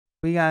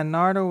We got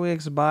Nardo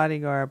Wick's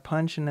bodyguard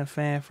punching a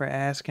fan for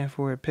asking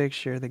for a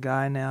picture. The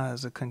guy now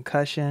has a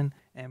concussion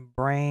and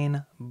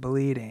brain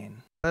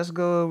bleeding. Let's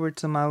go over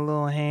to my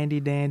little handy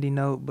dandy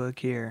notebook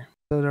here.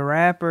 So the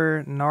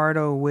rapper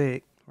Nardo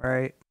Wick,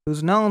 right,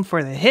 who's known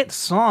for the hit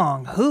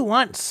song Who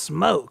Wants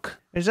Smoke?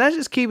 Which I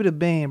just keep it a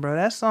bean, bro.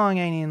 That song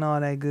ain't even all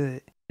that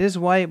good. This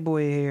white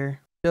boy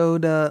here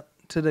showed up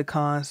to the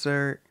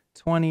concert,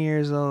 20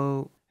 years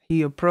old.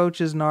 He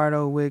approaches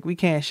Nardo Wick. We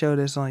can't show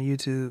this on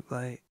YouTube.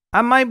 Like,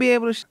 I might be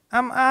able to.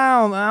 I'm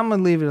gonna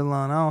leave it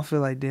alone. I don't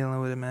feel like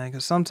dealing with it, man.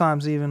 Cause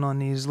sometimes even on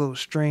these little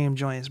stream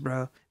joints,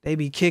 bro, they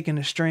be kicking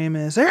the stream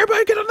and say,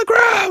 "Everybody get on the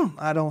ground."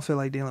 I don't feel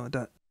like dealing with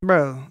that,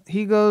 bro.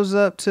 He goes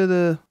up to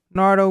the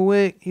Nardo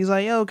Wick. He's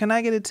like, "Yo, can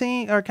I get a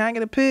team or can I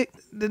get a pick?"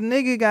 The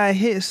nigga got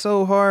hit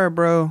so hard,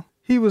 bro.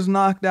 He was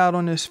knocked out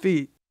on his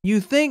feet.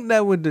 You think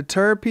that would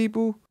deter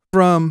people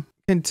from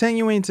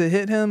continuing to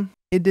hit him?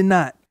 It did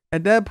not.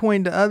 At that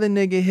point, the other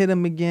nigga hit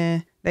him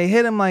again. They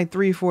hit him like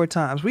 3-4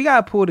 times. We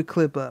gotta pull the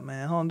clip up,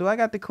 man. Hold on, do I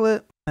got the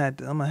clip? I'm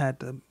gonna have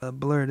to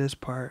blur this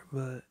part,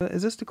 but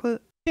is this the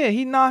clip? Yeah,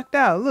 he knocked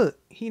out. Look,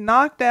 he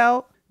knocked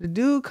out. The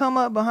dude come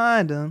up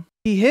behind him.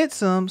 He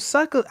hits him.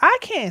 Sucker. I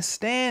can't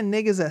stand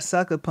niggas that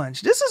sucker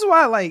punch. This is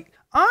why, like,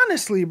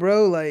 honestly,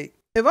 bro, like,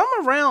 if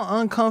I'm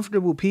around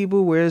uncomfortable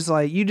people where it's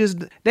like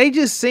they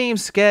just seem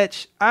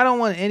sketch, I don't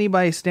want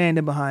anybody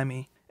standing behind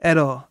me at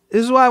all.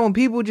 This is why when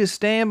people just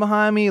stand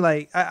behind me,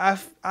 like I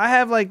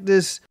have like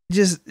this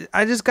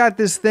I just got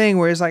this thing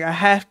where it's like I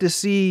have to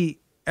see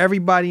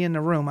everybody in the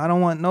room. I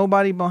don't want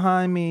nobody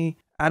behind me.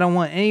 I don't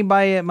want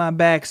anybody at my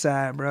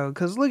backside, bro.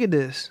 Cause look at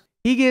this.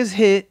 He gets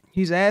hit.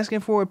 He's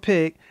asking for a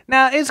pick.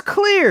 Now it's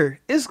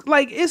clear.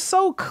 It's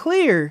so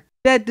clear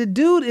that the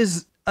dude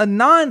is a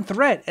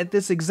non-threat at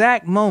this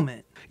exact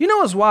moment. You know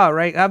what's wild,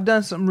 right? I've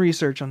done some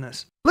research on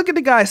this. Look at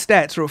the guy's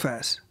stats real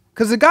fast.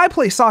 Cause the guy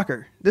plays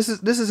soccer. This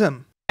is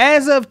him.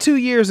 As of 2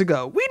 years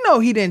ago, we know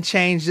he didn't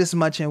change this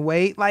much in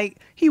weight. Like,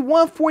 he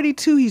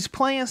 142, he's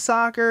playing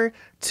soccer.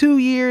 2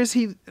 years,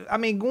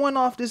 going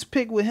off this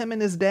pic with him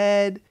and his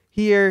dad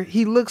here,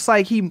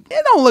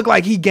 it don't look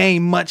like he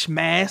gained much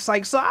mass.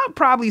 Like, so I'd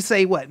probably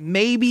say,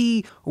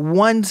 maybe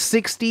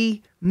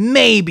 160?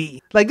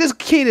 Maybe. Like, this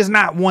kid is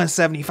not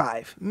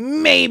 175.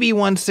 Maybe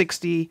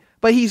 160.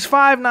 But he's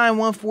 5'9",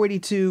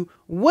 142.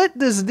 What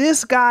does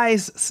this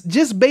guy's,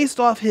 just based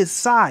off his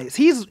size,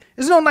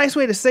 there's no nice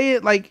way to say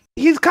it. Like,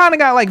 he's kind of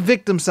got like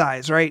victim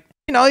size, right?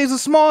 You know, he's a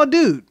small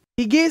dude.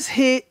 He gets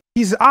hit.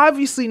 He's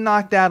obviously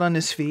knocked out on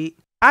his feet.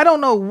 I don't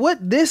know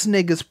what this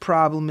nigga's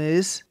problem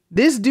is.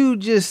 This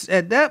dude just,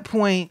 at that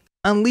point,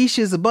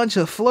 unleashes a bunch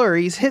of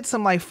flurries, hits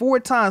him like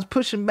 4 times,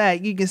 push him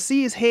back. You can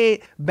see his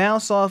head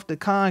bounce off the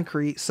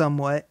concrete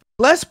somewhat.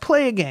 Let's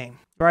play a game,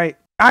 right?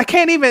 I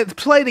can't even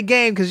play the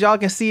game because y'all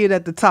can see it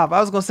at the top. I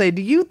was going to say,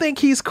 do you think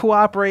he's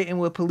cooperating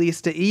with police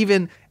to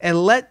even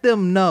and let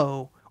them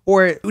know?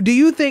 Or do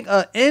you think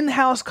an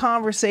in-house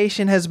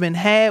conversation has been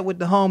had with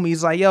the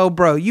homies like, yo,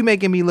 bro, you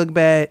making me look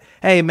bad.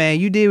 Hey,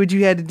 man, you did what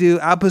you had to do.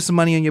 I'll put some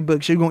money on your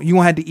books. You won't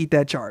have to eat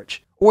that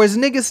charge. Or is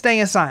niggas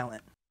staying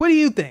silent? What do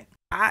you think?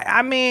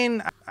 I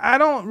mean, I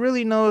don't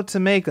really know what to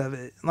make of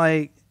it.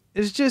 Like,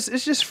 it's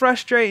just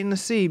frustrating to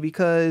see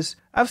because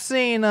I've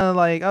seen, I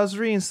was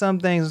reading some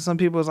things and some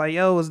people was like,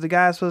 yo, was the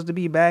guy supposed to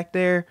be back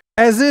there?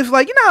 As if,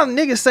 like, you know how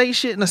niggas say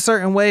shit in a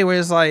certain way where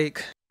it's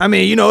like, I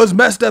mean, you know, it's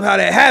messed up how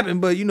that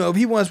happened, but, you know, if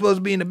he wasn't supposed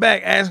to be in the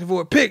back asking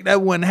for a pick,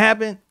 that wouldn't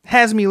happen.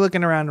 Has me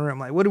looking around the room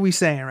like, what are we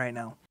saying right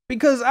now?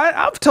 Because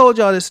I've told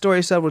y'all this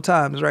story several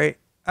times, right?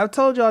 I've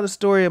told y'all the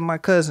story of my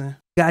cousin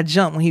got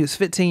jumped when he was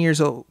 15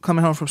 years old,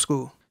 coming home from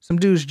school. Some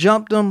dudes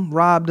jumped him,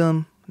 robbed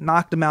him,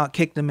 knocked him out,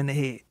 kicked him in the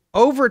head.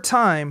 Over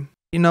time,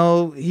 you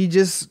know,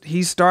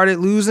 he started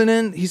losing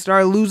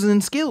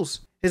in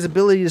skills. His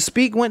ability to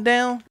speak went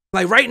down.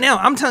 Like right now,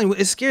 I'm telling you,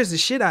 it scares the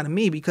shit out of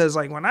me because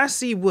like when I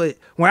see what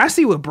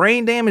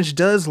brain damage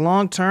does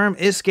long term,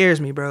 it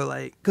scares me, bro.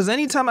 Like, cause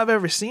anytime I've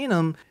ever seen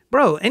him,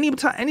 bro,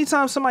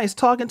 anytime somebody's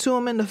talking to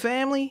him in the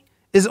family,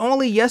 is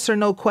only yes or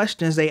no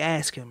questions they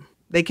ask him.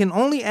 They can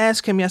only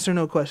ask him yes or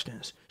no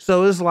questions.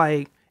 So it's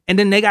like, and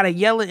then they gotta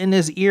yell it in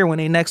his ear when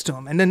they next to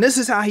him. And then this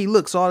is how he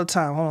looks all the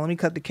time. Hold on, let me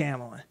cut the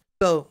cam on.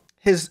 So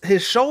his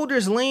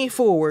shoulders lean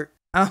forward.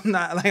 I'm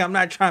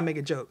not trying to make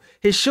a joke.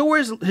 His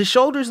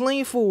shoulders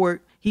lean forward.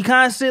 He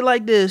kind of sit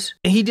like this,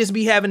 and he just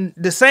be having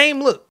the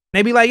same look.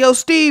 They be like, yo,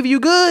 Steve, you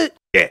good?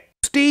 Yeah.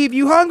 Steve,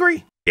 you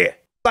hungry? Yeah.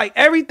 Like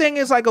everything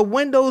is like a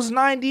Windows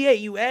 98.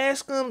 You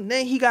ask him,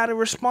 then he got to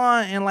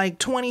respond in like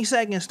 20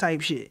 seconds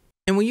type shit.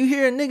 And when you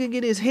hear a nigga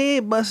get his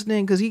head busted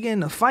in because he get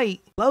in a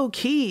fight, low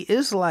key,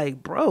 it's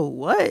like, bro,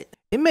 what?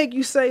 It make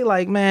you say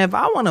like, man, if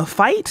I want to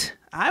fight,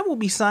 I will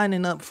be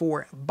signing up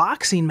for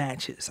boxing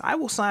matches. I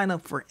will sign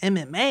up for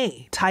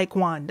MMA,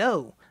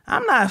 Taekwondo.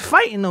 I'm not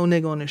fighting no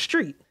nigga on the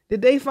street.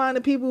 Did they find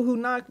the people who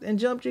knocked and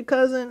jumped your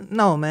cousin?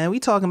 No, man. We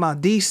talking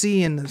about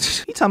DC and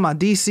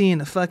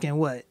the fucking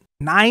what?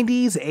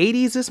 90s,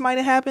 80s this might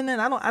have happened in?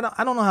 I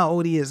don't know how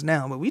old he is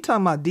now, but we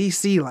talking about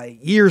DC like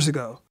years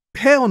ago.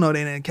 Hell no,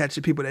 they didn't catch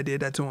the people that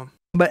did that to him.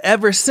 But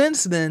ever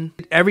since then,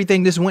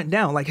 everything just went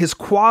down. Like his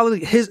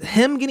quality,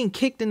 him getting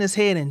kicked in his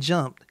head and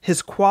jumped,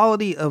 his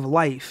quality of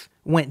life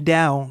went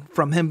down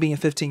from him being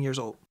 15 years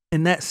old.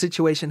 And that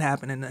situation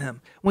happening to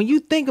him. When you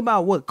think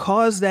about what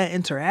caused that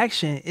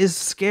interaction, it's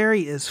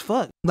scary as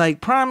fuck. Like,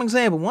 prime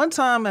example, one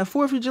time at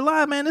 4th of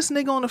July, man, this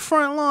nigga on the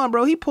front lawn,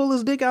 bro, he pulled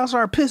his dick out and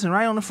started pissing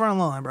right on the front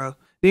lawn, bro.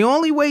 The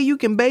only way you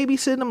can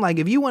babysit him, like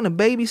if you want to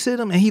babysit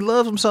him, and he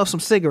loves himself some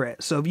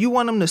cigarettes. So if you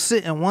want him to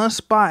sit in one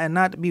spot and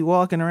not to be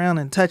walking around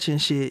and touching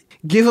shit,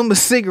 give him a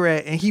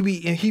cigarette and he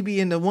be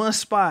in the one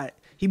spot.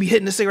 He be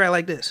hitting the cigarette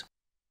like this.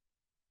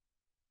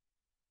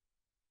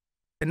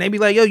 And they be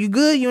like, yo, you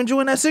good? You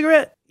enjoying that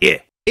cigarette? Yeah.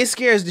 It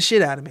scares the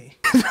shit out of me.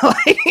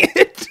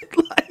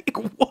 like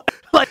what?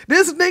 Like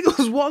this nigga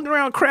was walking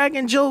around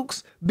cracking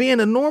jokes, being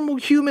a normal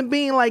human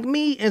being like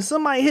me, and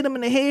somebody hit him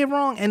in the head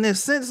wrong. And then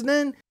since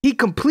then, he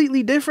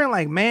completely different.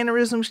 Like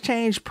mannerisms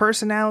change,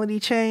 personality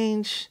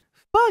change.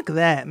 Fuck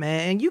that,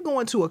 man. And you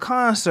going to a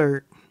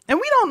concert, and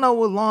we don't know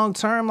what long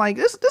term. Like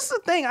this is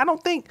the thing. I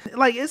don't think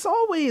like it's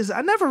always.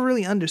 I never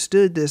really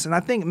understood this, and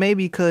I think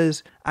maybe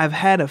because I've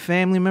had a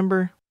family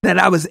member that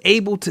I was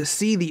able to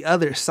see the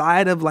other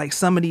side of like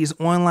some of these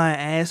online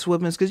ass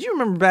whippings. Cause you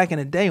remember back in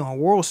the day on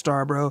World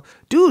Star, bro,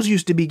 dudes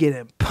used to be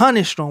getting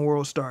punished on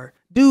World Star.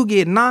 Dude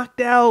get knocked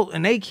out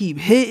and they keep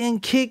hitting,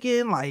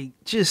 kicking, like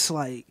just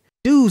like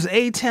dudes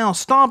A-Town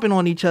stomping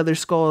on each other's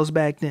skulls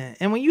back then.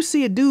 And when you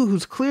see a dude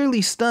who's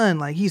clearly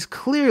stunned, like he's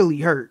clearly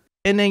hurt,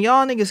 and then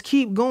y'all niggas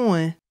keep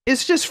going,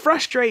 it's just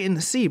frustrating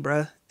to see,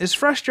 bro. It's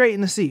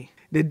frustrating to see.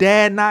 The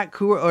dad not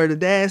cool, or the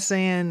dad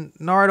saying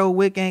Nardo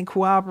Wick ain't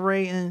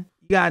cooperating.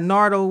 You got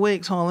Nardo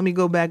Wick's, hold on, let me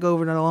go back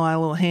over to my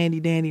little handy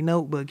dandy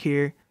notebook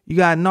here. You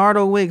got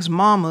Nardo Wick's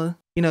mama,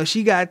 you know,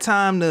 she got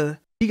time to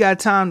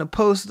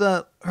post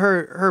up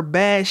her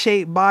bad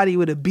shaped body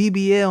with a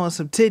BBL and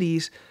some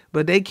titties,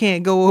 but they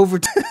can't go over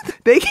to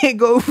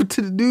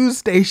the news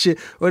station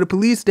or the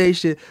police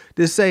station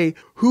to say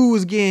who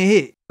was getting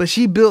hit. But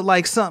she built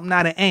like something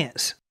out of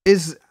ants.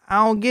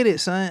 I don't get it,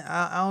 son.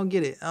 I don't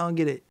get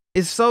it.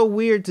 It's so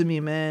weird to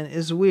me, man.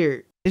 It's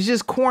weird. It's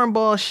just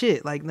cornball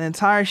shit. Like the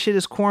entire shit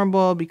is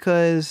cornball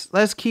because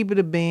let's keep it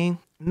a bean.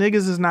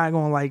 Niggas is not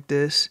gonna like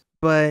this,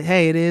 but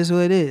hey, it is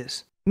what it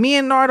is. Me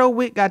and Nardo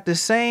Wick got the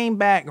same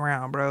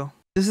background, bro.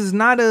 This is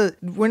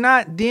we're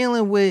not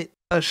dealing with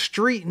a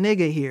street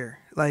nigga here.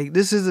 Like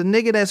this is a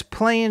nigga that's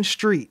playing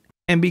street.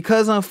 And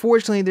because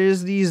unfortunately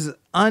there's these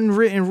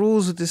unwritten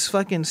rules with this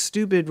fucking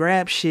stupid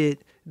rap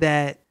shit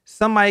that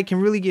somebody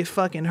can really get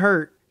fucking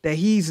hurt, that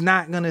he's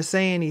not gonna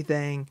say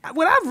anything.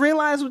 What I've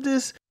realized with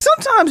this,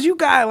 sometimes you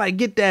gotta like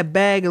get that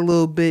bag a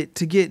little bit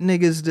to get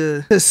niggas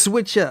to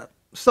switch up.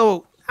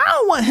 So I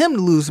don't want him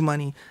to lose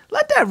money.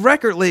 Let that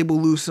record label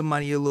lose some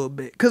money a little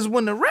bit. Cause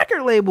when the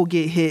record label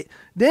get hit,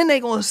 then they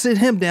gonna sit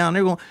him down.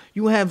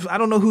 You have, I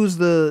don't know who's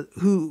this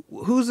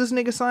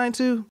nigga signed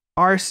to?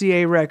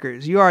 RCA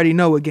Records. You already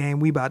know what game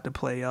we about to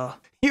play, y'all.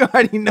 You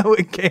already know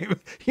what game.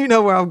 You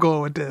know where I'm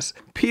going with this.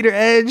 Peter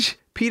Edge,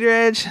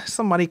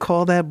 somebody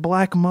call that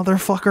black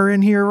motherfucker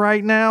in here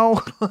right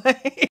now.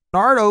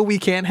 Nardo, we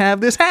can't have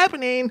this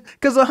happening.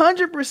 Cause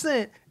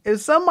 100%,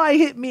 if somebody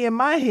hit me in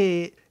my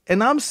head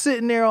and I'm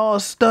sitting there all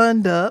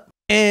stunned up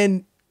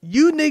and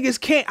you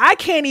niggas I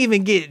can't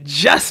even get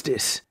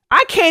justice.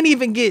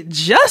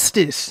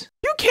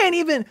 You can't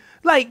even,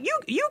 like,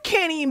 you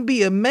can't even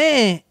be a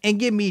man and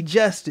give me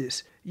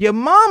justice. Your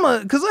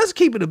mama, cause let's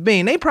keep it a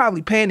bean, they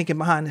probably panicking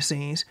behind the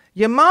scenes.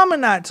 Your mama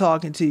not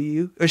talking to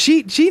you, or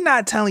she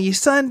not telling you,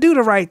 son, do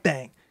the right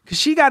thing. Cause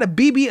she got a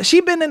BB, she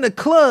been in the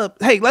club.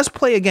 Hey, let's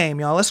play a game,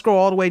 y'all. Let's scroll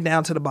all the way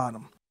down to the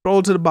bottom.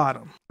 Scroll to the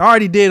bottom. I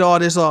already did all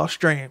this off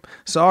stream,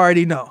 so I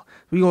already know.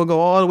 We're gonna go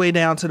all the way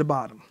down to the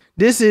bottom.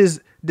 This is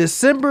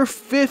December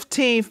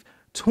 15th,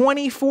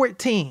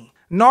 2014.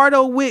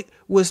 Nardo Wick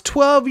was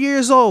 12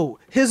 years old.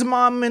 His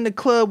mom in the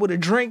club with a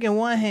drink in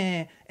one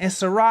hand and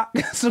some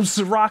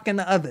Ciroc in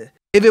the other.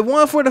 If it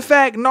weren't for the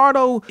fact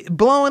Nardo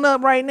blowing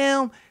up right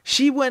now,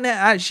 she wouldn't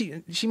have,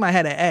 she might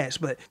have an ass,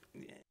 but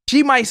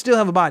she might still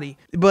have a body,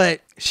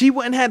 but she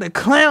wouldn't have the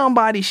clown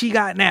body she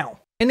got now.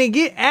 And they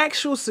get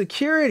actual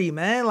security,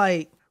 man.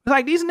 Like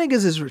these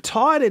niggas is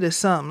retarded or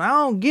something. I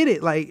don't get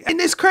it. Like,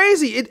 and it's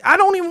crazy. I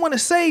don't even want to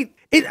say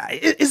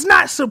it's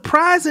not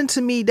surprising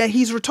to me that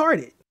he's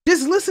retarded.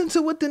 Just listen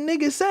to what the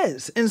nigga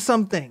says in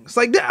some things.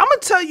 Like, I'm gonna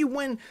tell you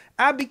when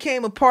I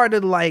became a part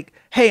of like,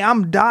 hey,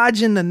 I'm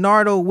dodging the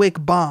Nardo Wick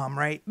bomb,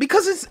 right?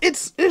 Because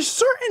there's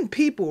certain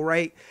people,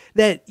 right,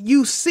 that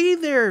you see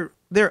their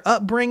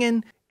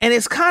upbringing, and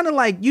it's kind of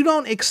like I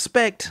don't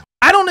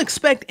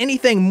expect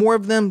anything more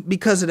of them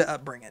because of the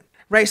upbringing.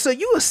 Right, so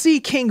you will see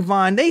King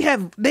Von. They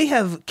have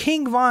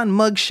King Von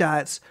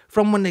mugshots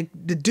from when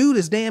the dude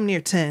is damn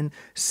near 10.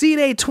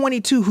 C-Day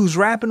 22, who's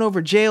rapping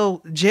over jail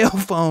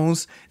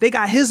phones. They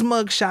got his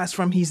mugshots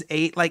from he's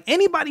 8. Like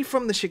anybody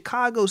from the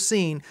Chicago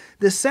scene.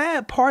 The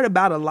sad part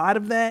about a lot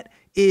of that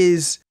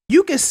is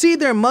you can see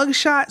their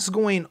mugshots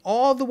going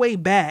all the way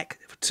back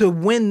to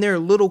when they're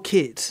little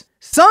kids.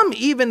 Some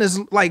even as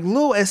like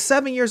little as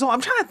 7 years old.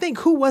 I'm trying to think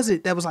who was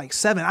it that was like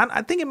 7.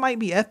 I think it might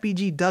be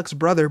FBG Duck's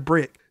brother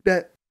Brick.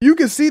 That you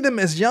can see them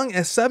as young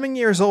as 7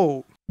 years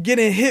old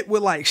getting hit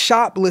with like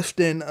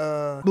shoplifting,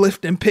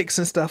 lifting pics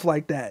and stuff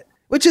like that,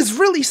 which is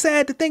really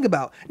sad to think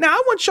about. Now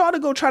I want y'all to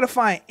go try to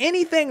find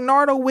anything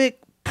Nardo Wick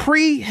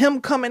pre him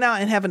coming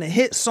out and having a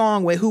hit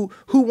song with Who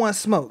Wants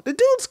Smoke. The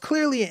dude's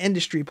clearly an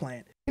industry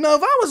plant. You know,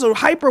 if I was a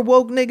hyper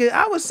woke nigga,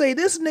 I would say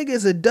this nigga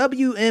is a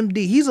WMD.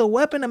 He's a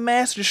weapon of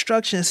mass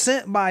destruction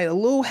sent by a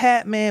little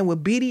hat man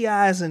with beady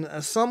eyes and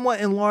a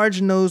somewhat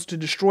enlarged nose to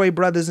destroy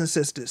brothers and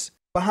sisters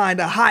behind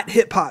a hot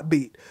hip hop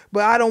beat.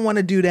 But I don't want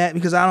to do that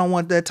because I don't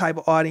want that type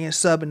of audience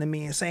subbing to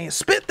me and saying,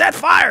 spit that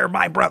fire,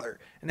 my brother.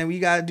 And then we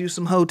got to do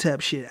some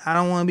hotep shit. I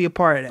don't want to be a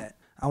part of that.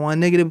 I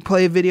want a nigga to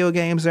play video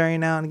games every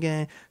now and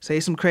again, say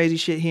some crazy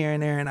shit here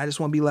and there, and I just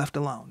want to be left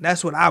alone.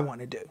 That's what I want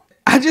to do.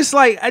 I'm just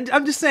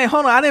saying,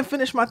 hold on, I didn't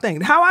finish my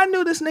thing. How I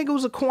knew this nigga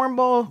was a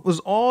cornball was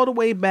all the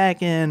way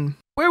back in,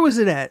 where was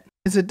it at?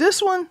 Is it this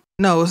one?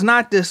 No, it's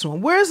not this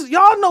one.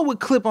 Y'all know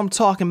what clip I'm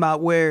talking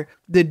about where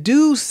the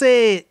dude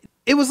said,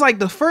 it was like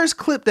the first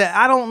clip that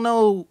I don't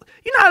know.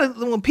 You know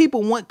how when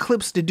people want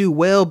clips to do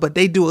well, but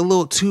they do a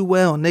little too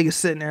well, niggas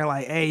sitting there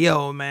like, hey,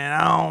 yo, man,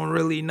 I don't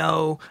really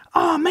know.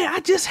 Oh, man, I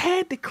just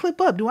had the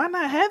clip up. Do I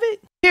not have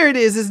it? Here it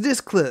is. It's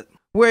this clip.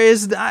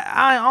 Whereas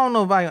I don't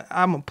know if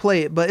I'm going to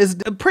play it, but it's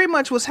pretty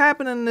much what's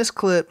happening in this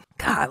clip.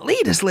 Golly,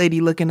 this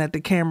lady looking at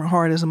the camera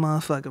hard as a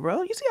motherfucker,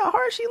 bro. You see how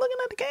hard she looking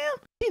at the cam?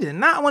 He did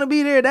not want to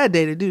be there that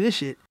day to do this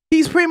shit.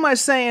 He's pretty much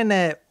saying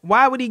that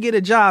why would he get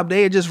a job?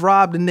 They had just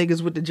robbed the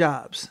niggas with the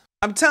jobs.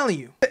 I'm telling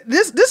you,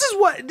 this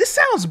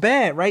sounds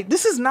bad, right?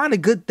 This is not a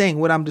good thing,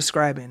 what I'm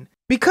describing.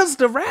 Because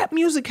the rap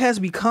music has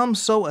become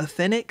so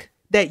authentic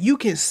that you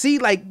can see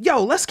like,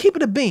 yo, let's keep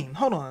it a bean.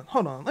 Hold on.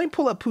 Let me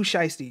pull up Pooh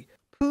Shiesty.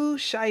 Pooh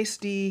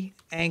Shiesty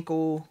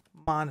ankle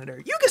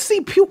monitor. You can see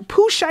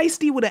Pooh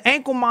Shiesty with an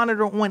ankle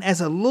monitor on as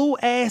a little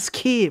ass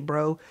kid,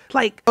 bro.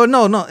 Like, oh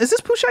no, is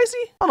this Pooh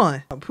Shiesty? Hold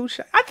on, Pooh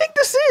Shiesty. I think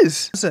this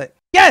is.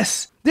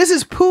 Yes, this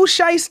is Pooh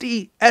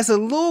Shiesty as a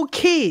little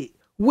kid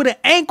with an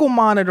ankle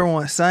monitor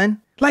on,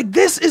 son. Like,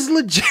 this is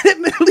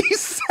legitimately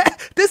sad.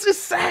 This is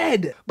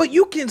sad. But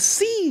you can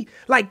see,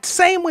 like,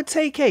 same with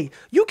TK.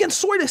 You can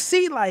sort of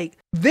see, like,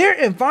 their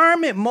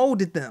environment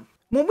molded them.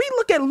 When we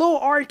look at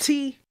Lil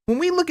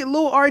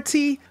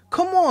RT,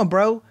 come on,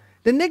 bro.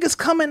 The nigga's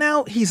coming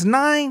out. He's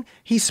 9.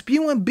 He's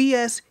spewing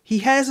BS. He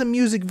has a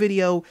music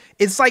video.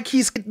 It's like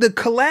the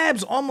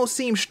collabs almost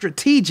seem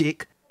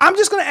strategic. I'm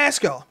just going to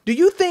ask y'all, do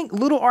you think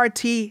Lil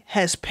RT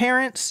has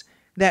parents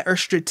that are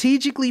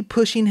strategically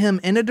pushing him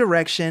in a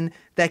direction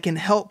that can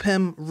help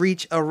him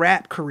reach a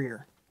rap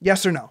career?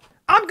 Yes or no?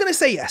 I'm going to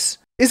say yes.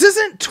 This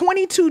isn't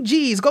 22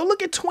 G's. Go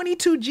look at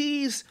 22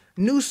 G's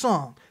new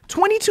song.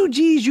 22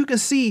 G's, you can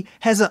see,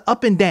 has an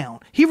up and down.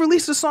 He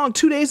released a song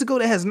 2 days ago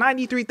that has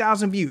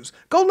 93,000 views.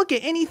 Go look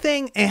at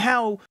anything and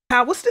how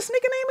what's this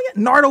nigga name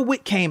again? Nardo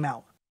Wick came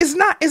out. It's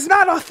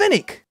not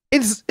authentic.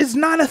 It's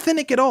not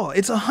authentic at all.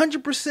 It's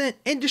 100%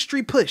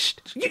 industry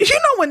pushed. You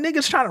know when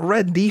niggas try to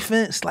run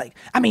defense, like,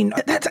 I mean,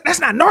 that's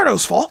not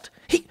Nardo's fault.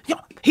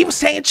 He was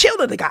saying chill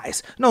to the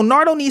guys. No,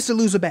 Nardo needs to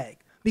lose a bag.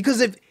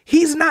 Because if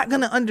he's not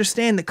going to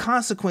understand the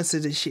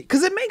consequences of this shit,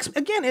 because it makes,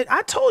 again,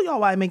 I told y'all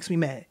why it makes me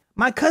mad.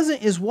 My cousin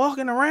is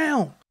walking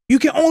around. You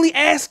can only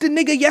ask the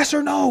nigga yes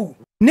or no.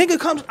 Nigga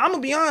comes, I'm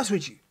going to be honest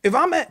with you. If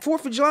I'm at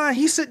 4th of July and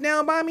he's sitting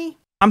down by me,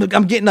 I'm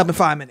getting up in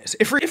 5 minutes.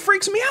 It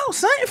freaks me out,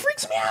 son. It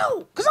freaks me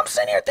out. Because I'm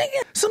sitting here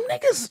thinking, some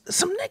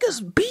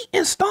niggas beat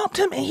and stomped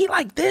him and he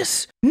like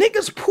this.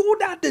 Niggas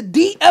pulled out the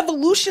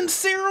de-evolution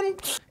serum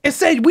and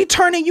said, we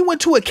turning you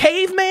into a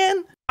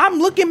caveman. I'm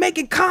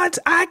making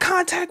eye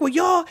contact with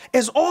y'all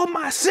as all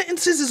my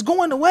sentences is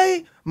going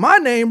away. My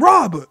name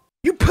Robert.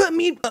 You put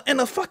me in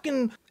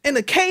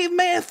a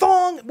caveman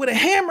thong with a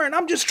hammer and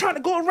I'm just trying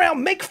to go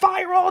around make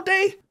fire all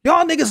day?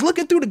 Y'all niggas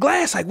looking through the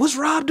glass like, what's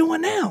Rob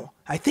doing now?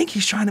 I think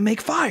he's trying to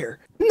make fire.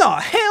 No,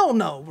 hell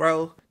no,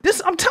 bro.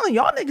 I'm telling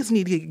y'all niggas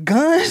need to get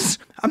guns.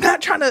 I'm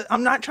not trying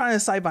to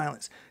incite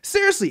violence.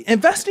 Seriously,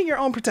 invest in your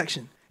own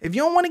protection. If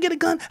you don't want to get a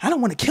gun, I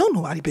don't want to kill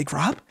nobody, Big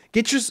Rob.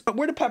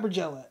 Where the pepper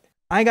gel at?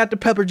 I ain't got the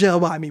pepper gel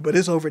by me, but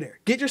it's over there.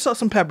 Get yourself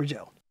some pepper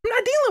gel. I'm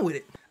not dealing with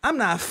it. I'm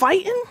not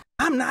fighting.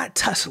 I'm not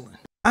tussling.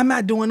 I'm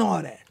not doing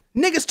all that.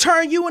 Niggas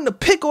turn you into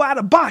pickle out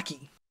of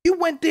Baki. You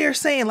went there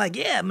saying like,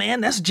 yeah, man,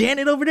 that's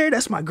Janet over there.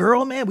 That's my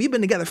girl, man. We've been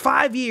together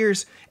 5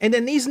 years. And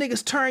then these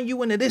niggas turn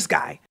you into this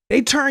guy.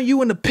 They turn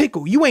you into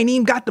pickle. You ain't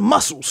even got the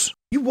muscles.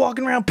 You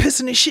walking around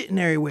pissing and shitting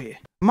everywhere.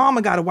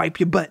 Mama gotta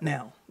wipe your butt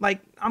now. Like,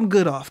 I'm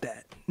good off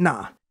that.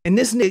 Nah. And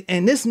this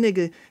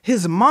nigga,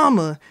 his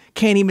mama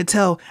can't even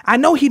tell. I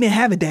know he didn't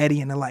have a daddy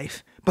in the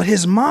life. But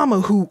his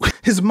mama who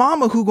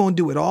gonna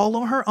do it all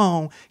on her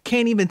own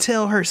can't even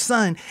tell her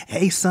son,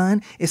 hey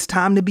son, it's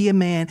time to be a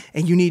man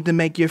and you need to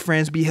make your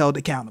friends be held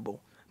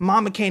accountable.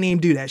 Mama can't even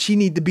do that. She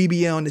need the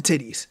BBL on the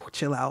titties.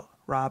 Chill out,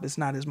 Rob. It's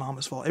not his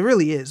mama's fault. It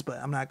really is, but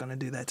I'm not gonna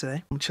do that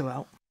today. I'm chill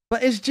out.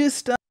 But it's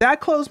just, did I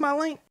close my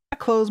link? I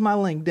closed my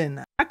link, didn't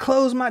I? Did I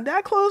close my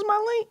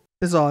link?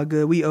 It's all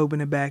good. We open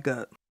it back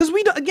up. Because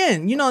we,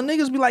 again, you know,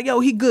 niggas be like, yo,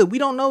 he good. We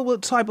don't know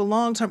what type of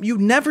long-term. You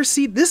never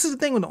see, this is the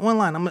thing with the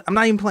online. I'm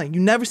not even playing. You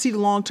never see the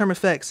long-term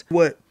effects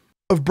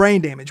of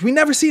brain damage. We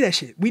never see that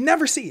shit. We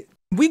never see it.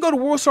 We go to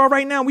Warsaw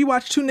right now. We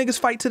watch two niggas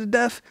fight to the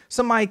death.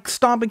 Somebody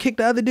stomp and kick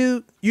the other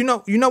dude. You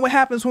know what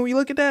happens when we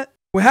look at that?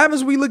 What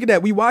happens when we look at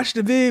that? We watch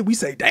the vid. We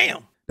say,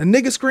 damn. The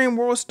nigga scream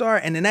World Star,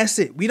 and then that's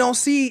it. We don't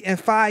see in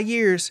 5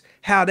 years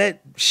how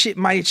that shit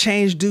might have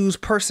changed dude's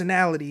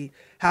personality,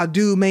 how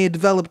dude may have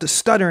developed a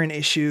stuttering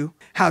issue,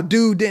 how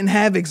dude didn't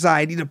have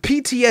anxiety. The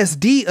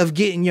PTSD of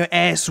getting your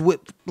ass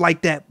whipped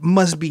like that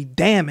must be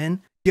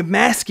damning. Your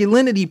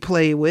masculinity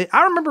played with.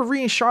 I remember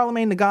reading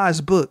Charlemagne the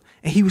God's book,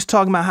 and he was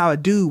talking about how a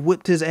dude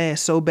whipped his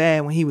ass so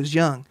bad when he was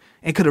young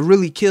and could have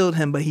really killed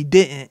him, but he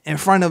didn't. In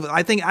front of,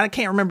 I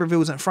can't remember if it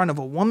was in front of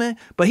a woman,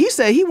 but he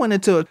said he went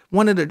into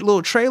one of the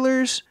little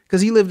trailers,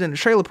 because he lived in a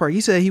trailer park. He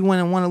said he went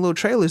in one of the little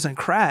trailers and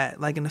cried,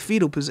 like in the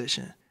fetal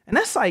position. And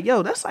that's like,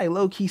 yo, that's like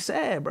low-key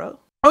sad, bro.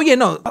 Oh yeah,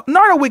 no,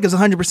 Nardo Wick is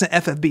 100%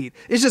 FFB.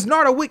 It's just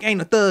Nardo Wick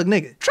ain't a thug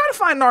nigga. Try to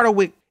find Nardo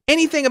Wick,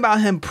 anything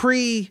about him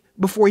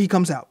before he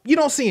comes out. You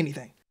don't see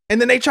anything. And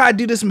then they try to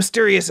do this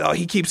mysterious, oh,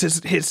 he keeps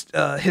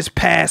his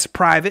past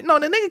private. No,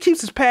 the nigga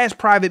keeps his past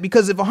private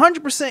because if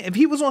 100%, if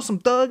he was on some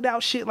thugged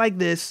out shit like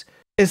this,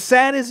 as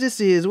sad as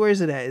this is, where is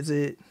it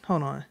at?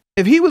 Hold on.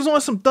 If he was on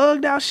some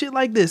thugged out shit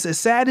like this, as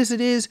sad as it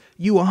is,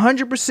 you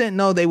 100%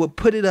 know they would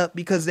put it up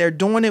because they're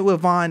doing it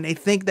with Vaughn. They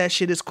think that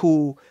shit is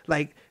cool.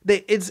 Like,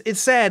 it's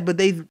sad,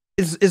 but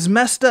it's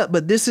messed up,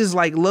 but this is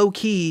like low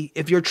key.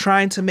 If you're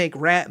trying to make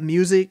rap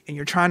music and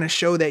you're trying to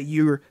show that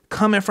you're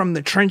coming from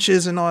the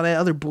trenches and all that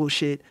other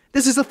bullshit,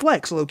 this is a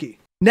flex, low key.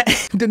 The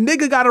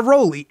nigga got a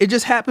rollie. It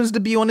just happens to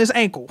be on his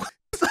ankle.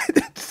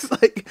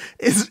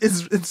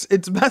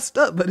 It's messed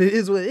up, but it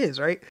is what it is,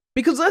 right?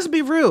 Because let's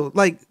be real,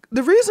 like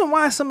the reason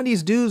why some of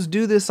these dudes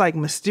do this like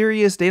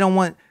mysterious, they don't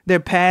want their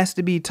past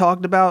to be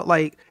talked about,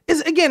 like,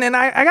 is again, and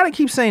I gotta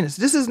keep saying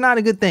this is not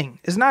a good thing.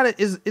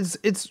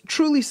 It's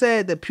truly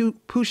sad that Pooh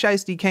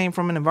Shiesty came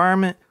from an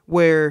environment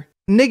where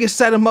niggas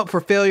set him up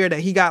for failure, that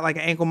he got like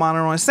an ankle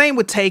monitor on. Same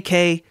with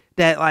Tay-K,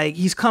 that like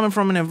he's coming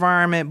from an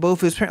environment,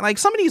 both his parents, like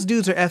some of these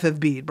dudes are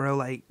FFB'd, bro.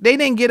 Like they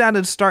didn't get out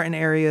of the starting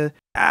area.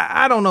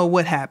 I don't know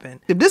what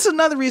happened. This is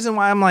another reason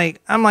why I'm like,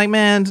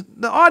 man,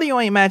 the audio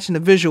ain't matching the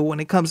visual when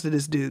it comes to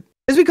this dude.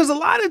 It's because a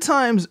lot of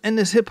times in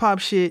this hip hop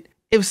shit,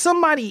 if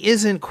somebody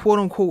isn't quote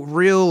unquote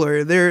real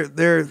or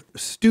they're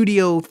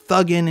studio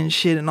thugging and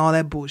shit and all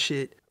that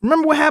bullshit.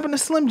 Remember what happened to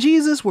Slim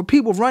Jesus, where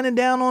people running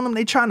down on him,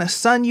 they trying to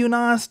sun you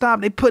nonstop,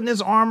 they putting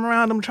his arm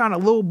around him, trying to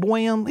little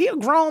boy him. He a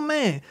grown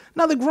man.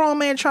 Another grown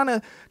man trying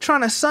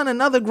to sun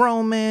another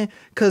grown man,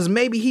 cause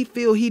maybe he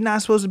feel he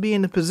not supposed to be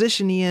in the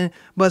position he in,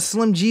 but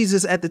Slim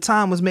Jesus at the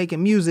time was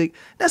making music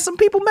that some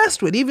people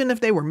messed with, even if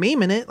they were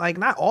memeing it. Like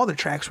not all the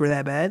tracks were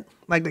that bad.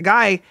 Like the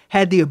guy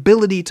had the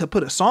ability to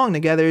put a song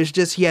together. It's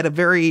just he had a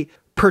very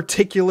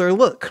particular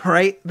look,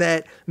 right?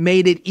 That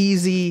made it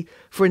easy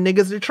for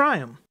niggas to try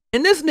him.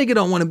 And this nigga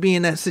don't want to be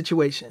in that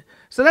situation.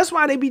 So that's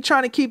why they be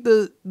trying to keep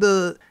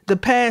the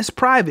past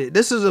private.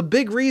 This is a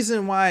big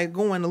reason why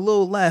going a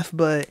little left,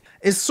 but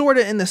it's sort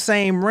of in the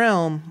same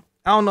realm.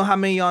 I don't know how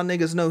many of y'all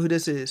niggas know who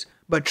this is,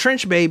 but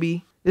Trench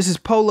Baby, this is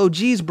Polo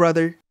G's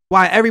brother.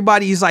 Why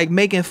everybody's like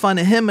making fun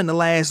of him in the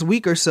last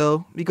week or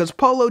so, because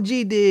Polo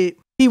G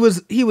he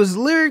was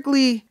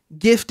lyrically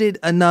gifted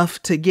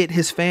enough to get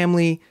his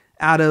family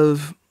out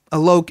of a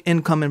low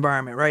income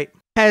environment, right?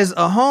 Has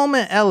a home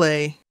in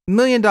LA, $1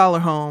 million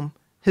home.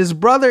 His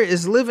brother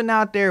is living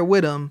out there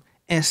with him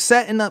and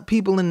setting up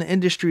people in the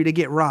industry to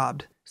get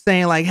robbed,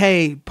 saying like,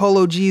 hey,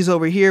 Polo G's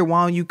over here,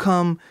 why don't you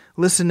come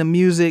listen to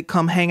music,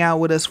 come hang out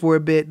with us for a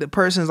bit. The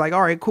person's like,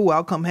 all right, cool,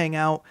 I'll come hang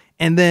out.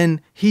 And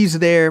then he's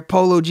there,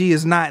 Polo G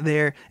is not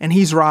there, and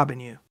he's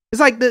robbing you. It's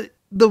like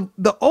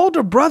the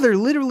older brother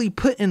literally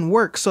put in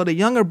work so the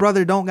younger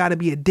brother don't gotta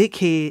be a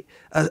dickhead,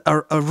 a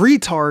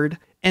retard,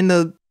 and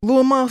the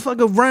little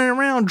motherfucker running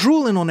around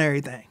drooling on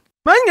everything.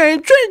 My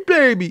name's Trench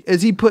Baby,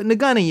 as he putting a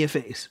gun in your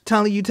face,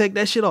 telling you take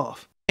that shit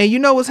off. And you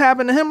know what's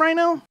happened to him right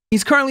now?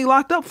 He's currently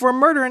locked up for a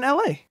murder in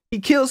LA. He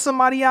killed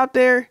somebody out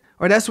there,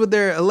 or that's what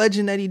they're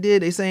alleging that he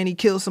did. They saying he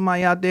killed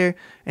somebody out there,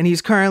 and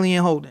he's currently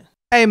in holding.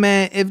 Hey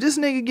man, if this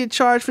nigga get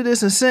charged for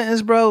this and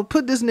sentenced, bro,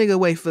 put this nigga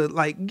away for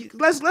like,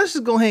 let's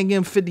just go ahead and give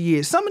him 50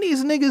 years. Some of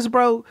these niggas,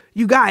 bro,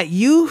 you got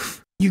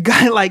youth, you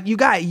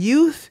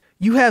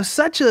have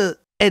such a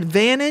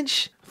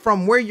advantage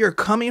from where you're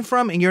coming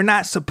from, and you're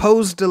not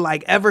supposed to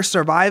like ever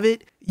survive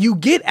it. You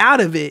get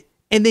out of it,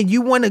 and then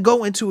you want to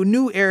go into a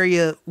new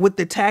area with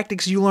the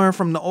tactics you learned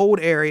from the old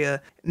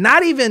area,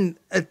 not even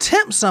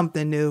attempt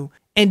something new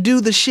and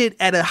do the shit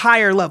at a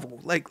higher level.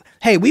 Like,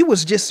 hey, we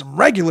was just some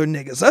regular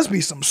niggas. Let's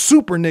be some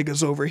super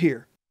niggas over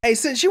here. Hey,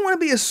 since you want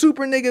to be a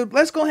super nigga,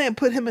 let's go ahead and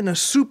put him in a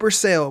super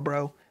cell,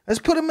 bro.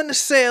 Let's put him in the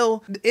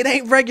cell. It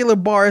ain't regular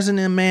bars in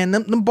them, man.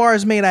 Them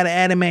bars made out of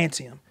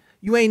adamantium.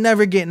 You ain't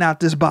never getting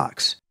out this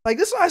box. Like,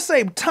 this is why I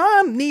say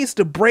time needs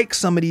to break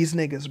some of these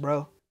niggas,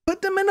 bro.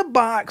 Put them in a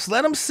box,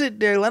 let them sit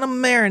there, let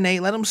them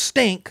marinate, let them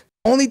stink,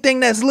 Only thing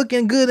that's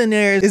looking good in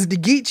there is the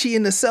Geechee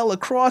in the cell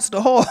across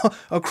the hall,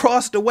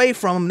 across the way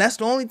from him. That's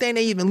the only thing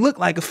they even look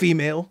like a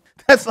female.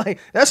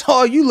 That's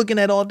all you looking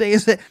at all day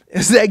is that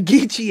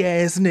Geechee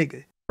ass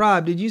nigga.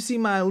 Rob, did you see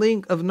my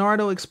link of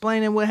Nardo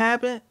explaining what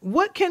happened?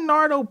 What can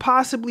Nardo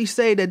possibly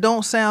say that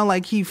don't sound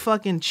like he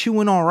fucking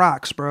chewing on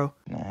rocks, bro?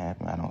 That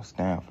happened. I don't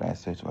stand for that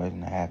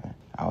situation to happen.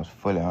 I was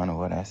fully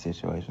unaware that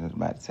situation was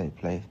about to take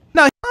place.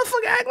 No,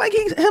 motherfucker act like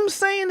him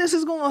saying this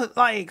is gonna,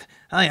 like,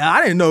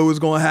 I didn't know it was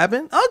gonna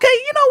happen. Okay,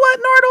 you know what,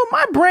 Nardo?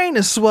 My brain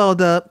is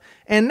swelled up,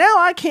 and now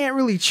I can't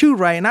really chew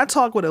right, and I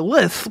talk with a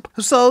lisp.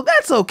 So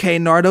that's okay,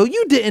 Nardo.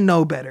 You didn't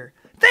know better.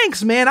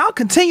 Thanks, man. I'll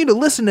continue to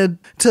listen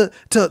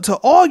to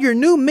all your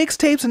new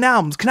mixtapes and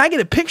albums. Can I get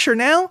a picture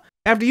now?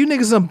 After you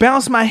niggas done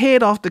bounced my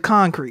head off the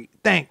concrete.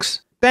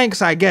 Thanks.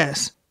 Thanks, I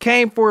guess.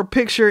 Came for a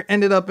picture,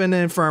 ended up in the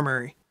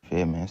infirmary.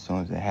 Feel me? As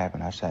soon as it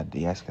happened, I tried to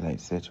de-escalate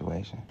the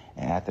situation.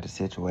 And after the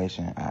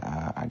situation,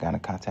 I got in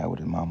contact with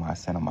his mama. I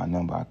sent him my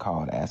number. I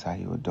called, asked how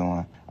he was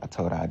doing. I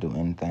told her I'd do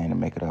anything to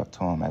make it up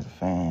to him as a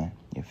fan.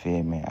 You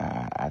feel me?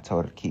 I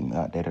told her to keep me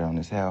updated on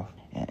his health.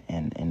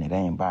 And it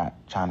ain't about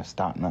trying to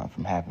stop nothing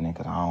from happening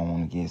because I don't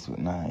want to get with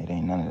nothing. It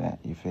ain't none of that,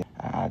 you feel?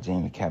 I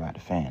genuinely care about the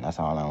fan. That's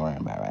all I'm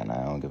worrying about right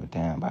now. I don't give a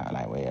damn about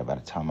like what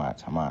everybody talking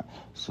about.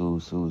 Sue.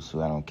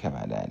 I don't care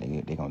about that.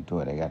 They gonna do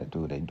what they gotta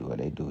do. They do what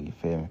they do, you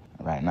feel me?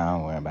 Right now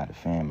I'm worrying about the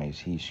fan, make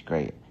sure he's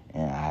straight.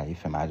 And you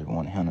feel me? I just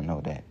want him to know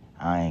that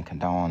I ain't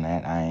condone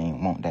that. I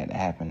ain't want that to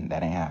happen.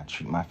 That ain't how I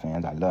treat my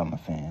fans. I love my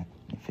fans.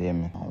 You feel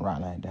me? I don't rock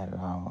like that at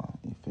all.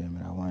 You feel me?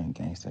 That wasn't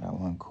gangster. That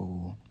wasn't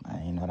cool. I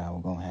ain't know that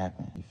was gonna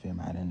happen. You feel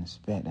me? I didn't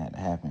expect that to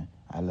happen.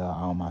 I love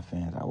all my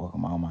fans. I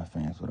welcome all my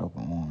fans with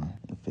open arms.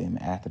 You feel me?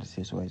 After the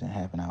situation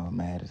happened, I was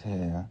mad as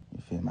hell.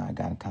 You feel me? I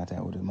got in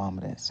contact with his mama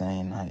that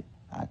same night.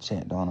 I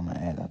checked on him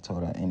and I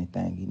told her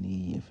anything he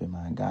need. You feel me?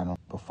 I got him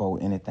before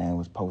anything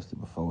was posted,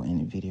 before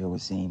any video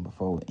was seen,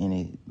 before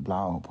any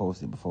blog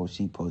posted, before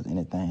she posted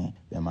anything.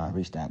 Then I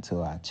reached out to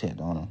her. I checked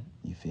on him.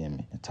 You feel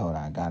me? I told her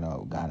I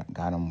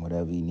got him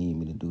whatever he need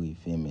me to do. You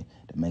feel me?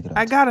 To make it up.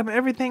 I got him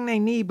everything they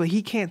need, but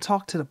he can't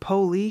talk to the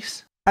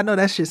police. I know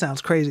that shit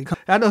sounds crazy.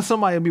 I know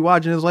somebody will be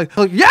watching this like,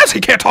 yes, he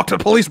can't talk to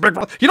the police, big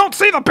brother. You don't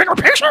see the bigger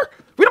picture?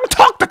 We don't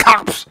talk to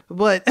cops.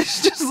 But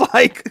it's just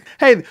like,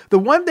 hey, the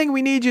one thing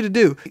we need you to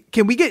do,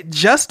 can we get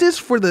justice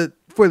for the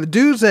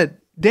dudes that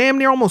damn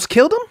near almost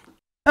killed him?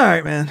 All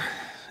right, man.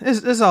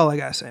 This is all I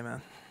gotta say,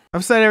 man.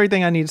 I've said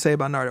everything I need to say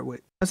about Nardo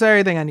Wick. I said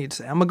everything I need to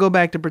say. I'm gonna go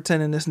back to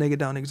pretending this nigga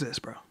don't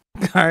exist, bro.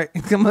 All right?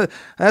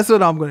 That's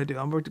what I'm gonna do.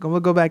 I'm gonna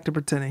go back to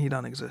pretending he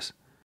don't exist.